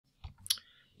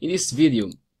In this video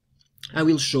I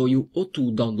will show you how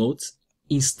to download,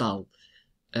 install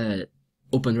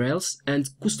OpenRails and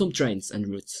custom trains and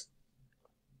routes.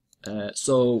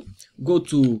 So go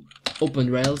to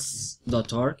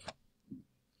openrails.org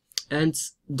and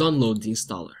download the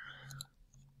installer.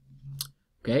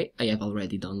 Okay, I have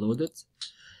already downloaded.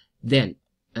 Then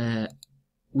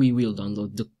we will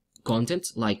download the content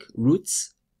like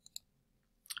routes.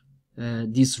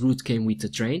 This route came with a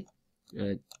train,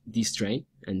 this train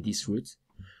and this route.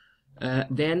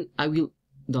 Then I will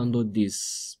download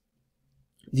this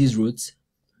route,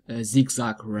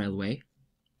 zigzag railway.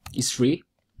 It's free.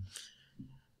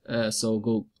 So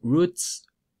go routes,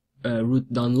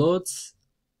 route downloads,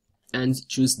 and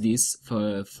choose this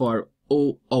for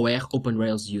OR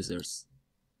OpenRails users.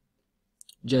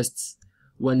 Just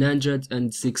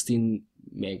 116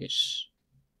 megas.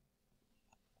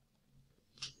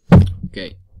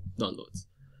 Okay, downloads.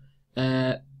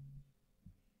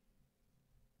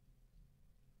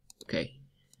 Okay,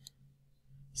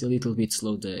 it's a little bit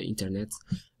slow, the internet,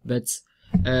 but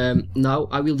now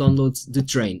I will download the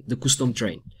train, the custom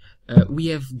train. We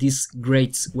have this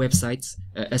great website,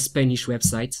 a Spanish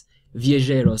website,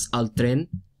 Viajeros al Tren.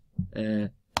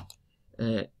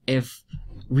 Have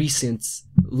recent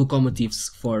locomotives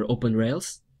for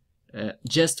OpenRails,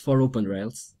 just for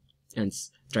OpenRails and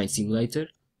Train Simulator.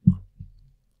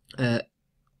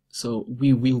 So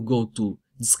we will go to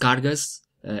Descargas,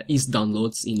 is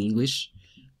downloads in English.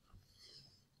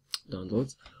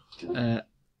 Downloads.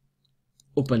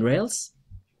 OpenRails.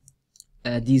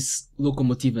 This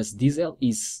locomotives diesel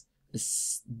is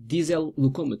diesel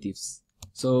locomotives.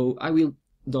 So I will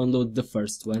download the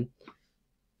first one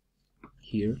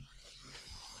here.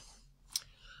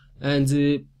 And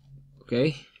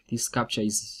okay, this captcha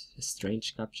is a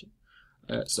strange captcha.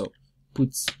 So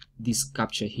put this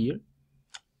captcha here,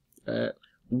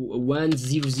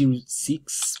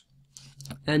 1006,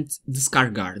 and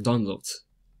descargar, download.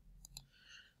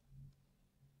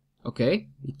 Okay,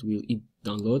 it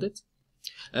downloaded.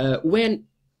 When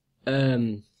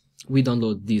we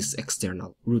download these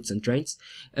external routes and trains,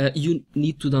 you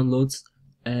need to download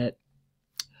a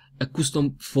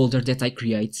custom folder that I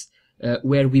create,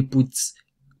 where we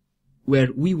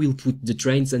will put the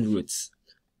trains and routes.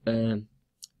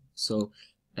 So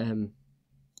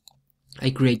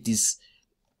I create this.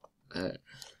 I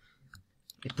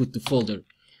put the folder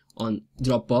on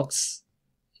Dropbox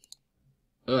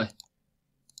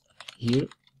here.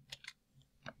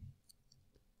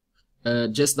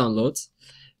 Just download.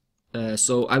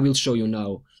 So I will show you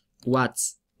now what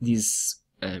this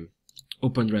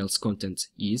OpenRails content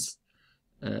is.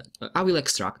 I will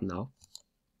extract now.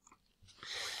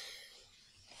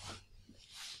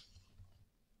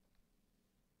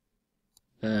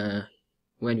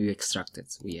 When we extract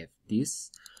it, we have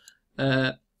this.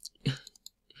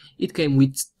 It came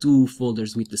with two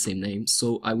folders with the same name,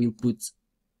 so I will put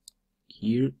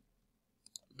here.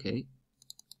 Okay,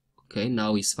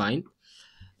 now it's fine.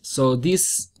 So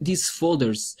these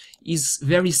folders is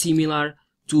very similar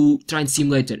to Train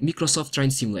Simulator, Microsoft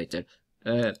Train Simulator.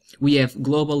 We have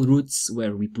global routes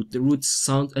where we put the routes,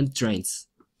 sound, and trains.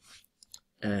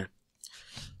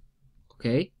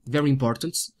 Okay, very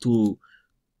important to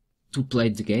play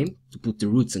the game, to put the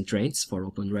routes and trains for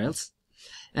OpenRails.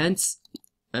 And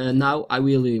now I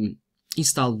will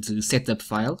install the setup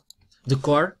file, the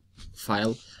core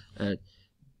file,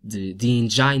 the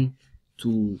engine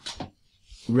to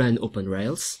run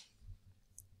OpenRails.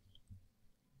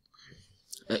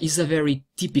 Is a very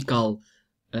typical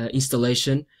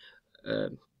installation,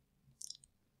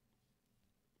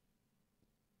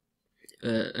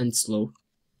 and slow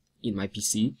in my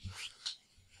PC.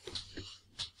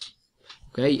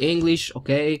 Okay, English,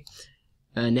 okay,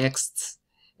 next,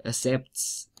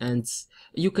 accept, and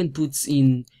you can put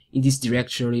in this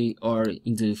directory or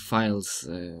in the files,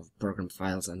 program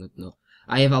files, I don't know.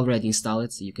 I have already installed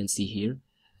it, so you can see here,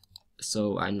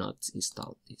 so I'm not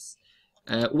installed this.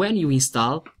 When you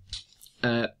install,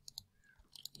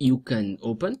 you can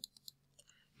open,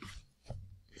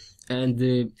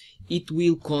 and it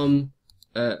will come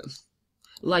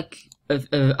like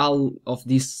all of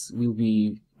this will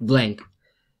be blank.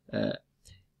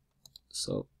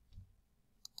 So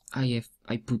I have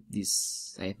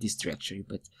this directory,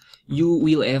 but you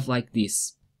will have like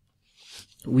this.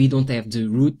 We don't have the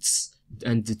routes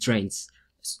and the trains,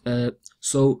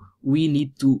 so we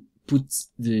need to put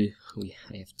the.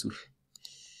 I have to.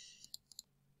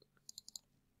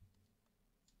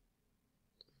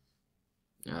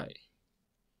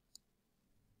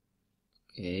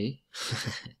 Okay.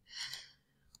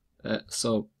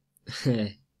 So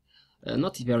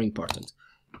not very important.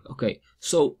 Okay,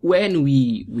 so when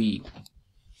we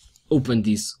open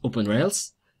this open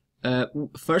Rails,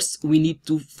 first we need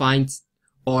to find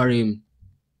our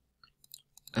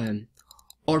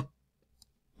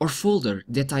or folder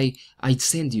that I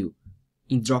send you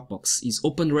in Dropbox is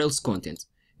open Rails content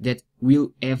that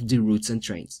will have the routes and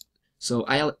trains. So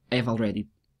I have already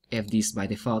have this by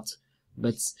default,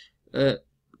 but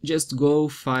just go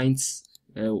find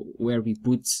where we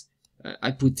put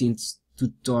I put in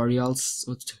tutorials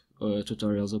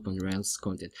tutorials open Rails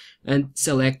content and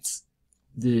select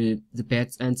the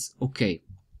path and OK.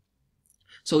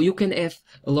 So you can have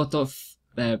a lot of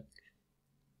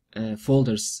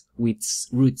folders with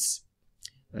routes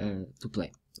to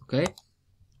play. Okay,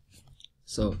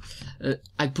 so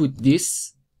I put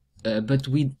this, but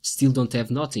we still don't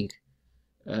have nothing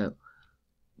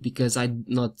because I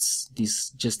not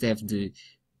this just have the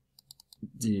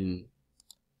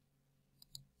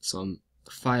some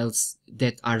files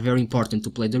that are very important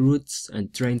to play the routes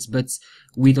and trains, but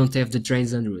we don't have the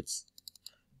trains and routes.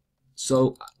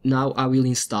 So now I will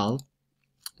install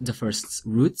the first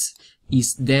route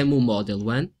is demo model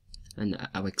 1 and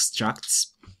I'll extract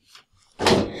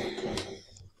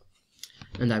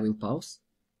and I will pause.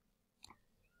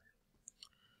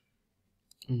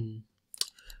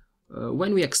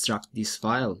 When we extract this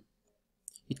file,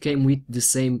 it came with the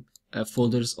same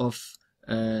folders of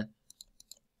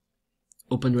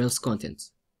open Rails content.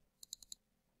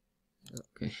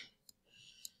 Okay.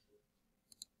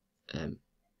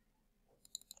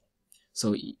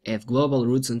 So we have global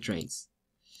routes and trains.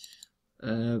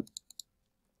 I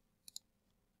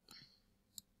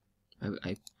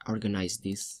organized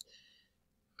this.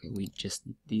 Okay, we just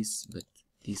did this, but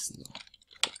this no.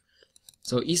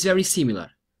 So it's very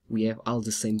similar. We have all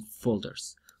the same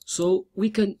folders. So we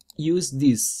can use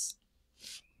this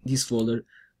folder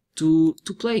to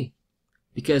play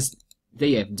because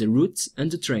they have the routes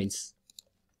and the trains.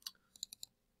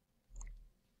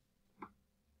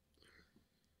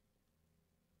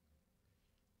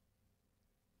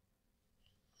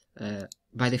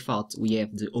 By default we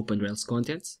have the open Rails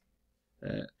content.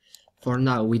 For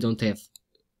now we don't have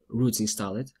routes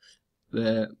installed,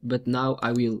 but now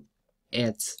I will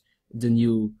add the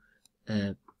new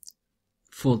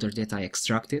folder that I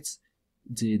extracted,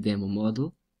 the demo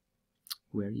model.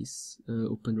 Where is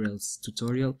open Rails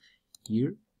tutorial?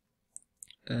 Here.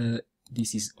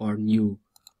 This is our new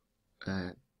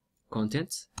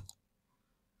content.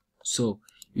 So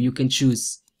you can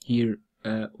choose here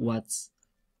what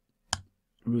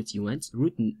route you want.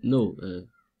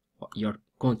 Your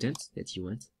content that you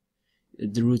want.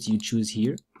 The route you choose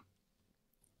here.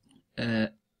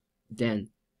 Then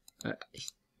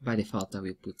by default I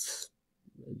will put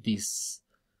this.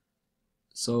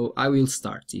 So I will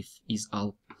start if is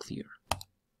all clear.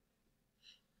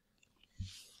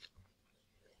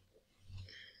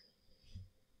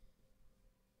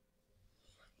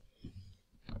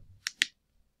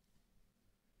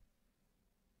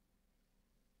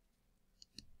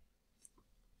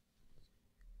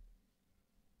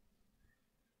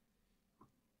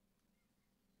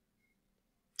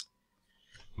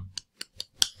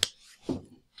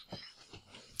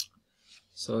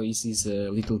 So this is a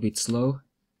little bit slow.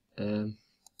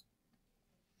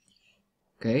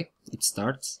 Okay, it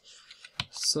starts.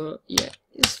 So yeah,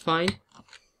 it's fine.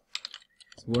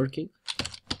 It's working.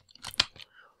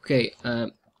 Okay.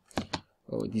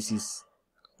 Oh, this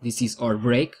is our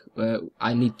break.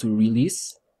 I need to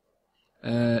release.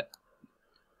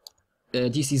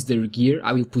 This is the gear.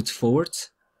 I will put forward,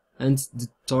 and the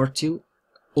throttle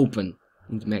open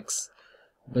in the max.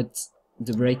 But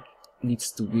the brake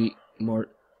needs to be more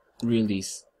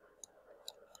release.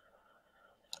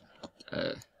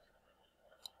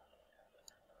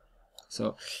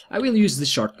 So I will use the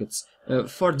shortcuts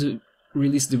for the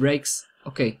release the brakes.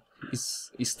 Okay,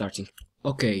 it's starting.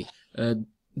 Okay,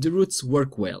 the routes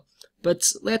work well, but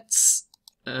let's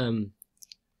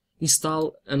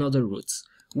install another route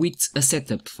with a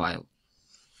setup file.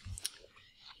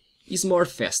 It's more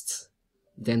fast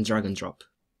than drag and drop.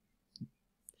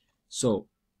 So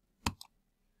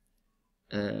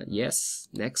yes,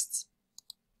 next,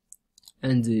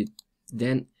 and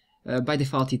then by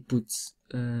default it puts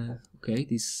okay,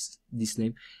 this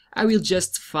name. I will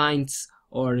just find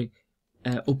our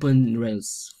open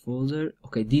Rails folder.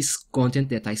 Okay, this content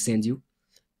that I send you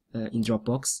in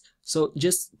Dropbox. So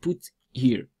just put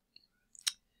here.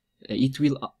 It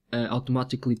will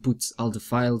automatically put all the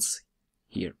files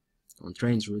here on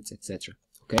trains, routes, etc.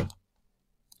 Okay,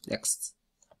 next.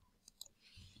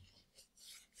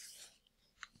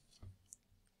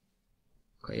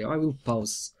 Okay, I will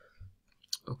pause.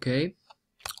 Okay,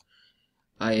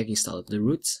 I have installed the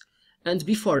routes, and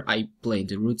before I play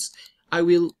the routes, I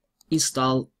will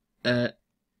install a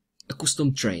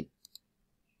custom train.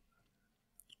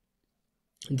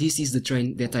 This is the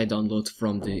train that I download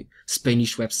from the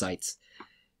Spanish website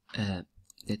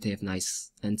that have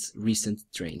nice and recent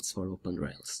trains for open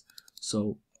rails.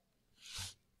 So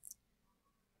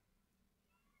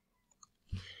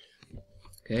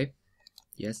okay,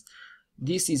 yes,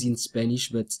 this is in Spanish,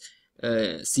 but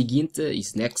siguiente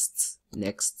is next,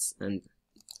 and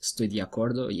estoy de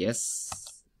acuerdo, yes,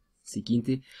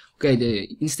 siguiente. Okay,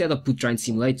 instead of put Train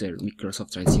Simulator,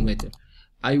 Microsoft Train Simulator,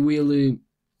 I will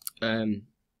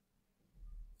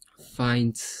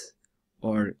find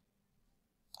or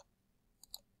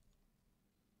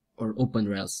open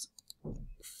rails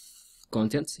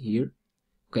content here.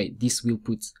 Okay, this will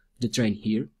put the train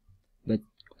here, but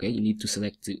okay, you need to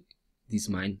select this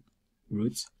mine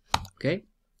route. Okay,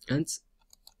 and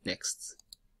next.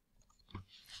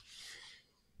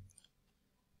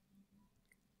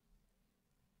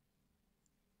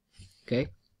 Okay,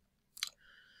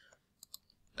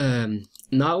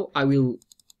 now I will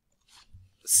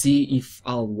see if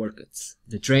I'll work it,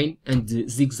 the train and the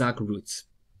zigzag route.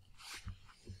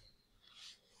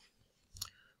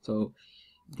 So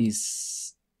in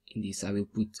this I will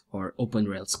put our open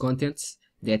rails contents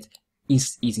that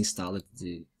is installed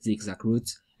the zigzag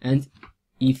route, and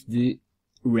if the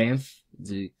ramp,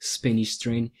 the Spanish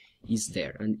train, is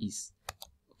there and is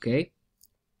okay.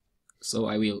 So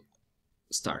I will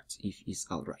start if it's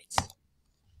alright.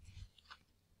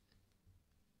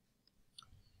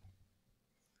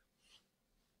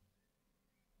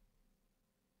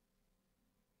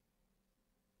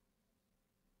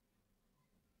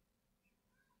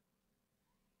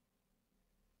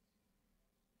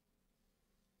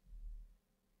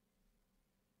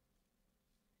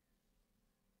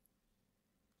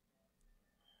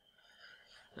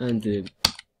 And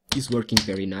is working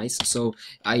very nice. So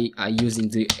I using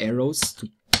the arrows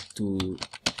to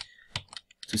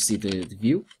see the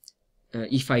view.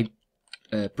 If I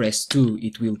press 2,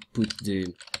 it will put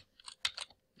the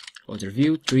other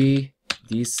view, 3,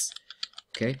 this.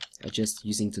 Okay, I just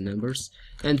using the numbers,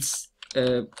 and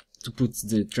to put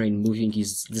the train moving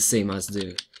is the same as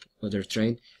the other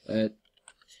train.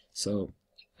 So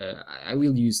I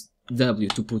will use W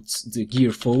to put the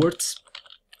gear forward,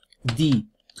 D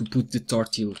to put the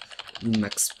throttle in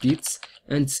max speed,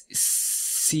 and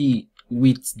C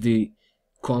with the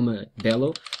comma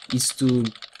below is to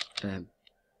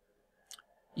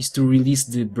release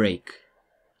the brake.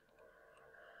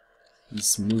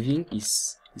 Is moving,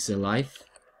 is alive.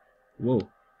 Whoa.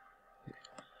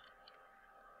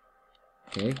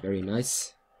 Okay, very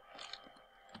nice.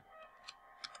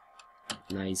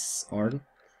 Nice horn.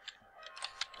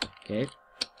 Okay,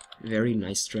 very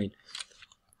nice train.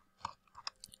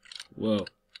 Whoa,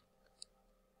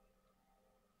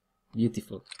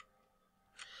 beautiful.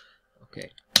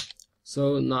 Okay,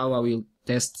 so now I will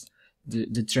test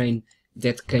the train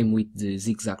that came with the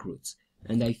zigzag route,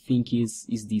 and I think is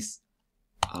this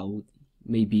out,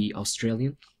 maybe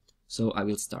Australian. So I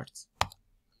will start.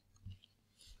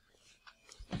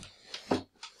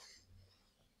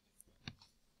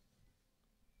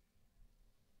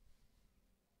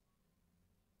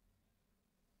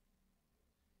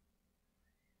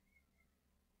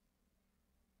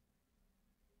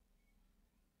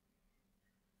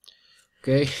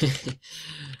 Okay,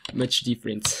 much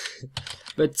different,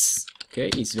 but okay,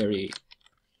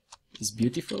 it's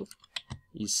beautiful,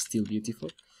 it's still beautiful.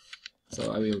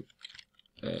 So I will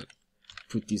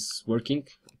put this working.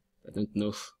 I don't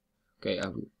know. Okay, I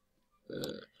will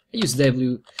use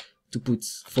W to put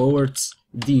forwards,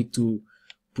 D to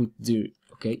put the,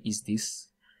 okay, is this,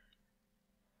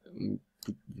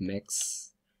 put the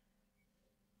max,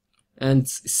 and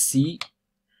C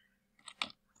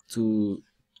to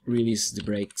release the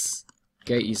brakes.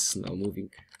 Okay, it's now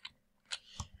moving,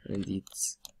 and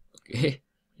it's okay.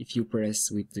 If you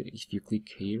press with the, if you click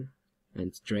here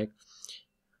and drag,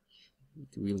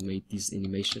 it will make this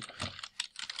animation.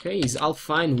 Okay, it's all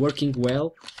fine, working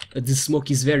well. The smoke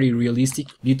is very realistic,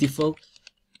 beautiful.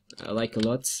 I like a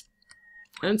lot.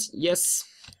 And yes,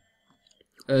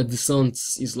 the sound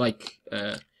is like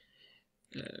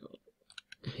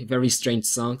very strange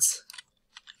sounds,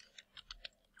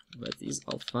 but it's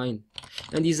all fine.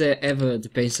 And these have the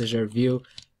passenger view.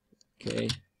 Okay,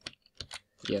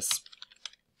 yes,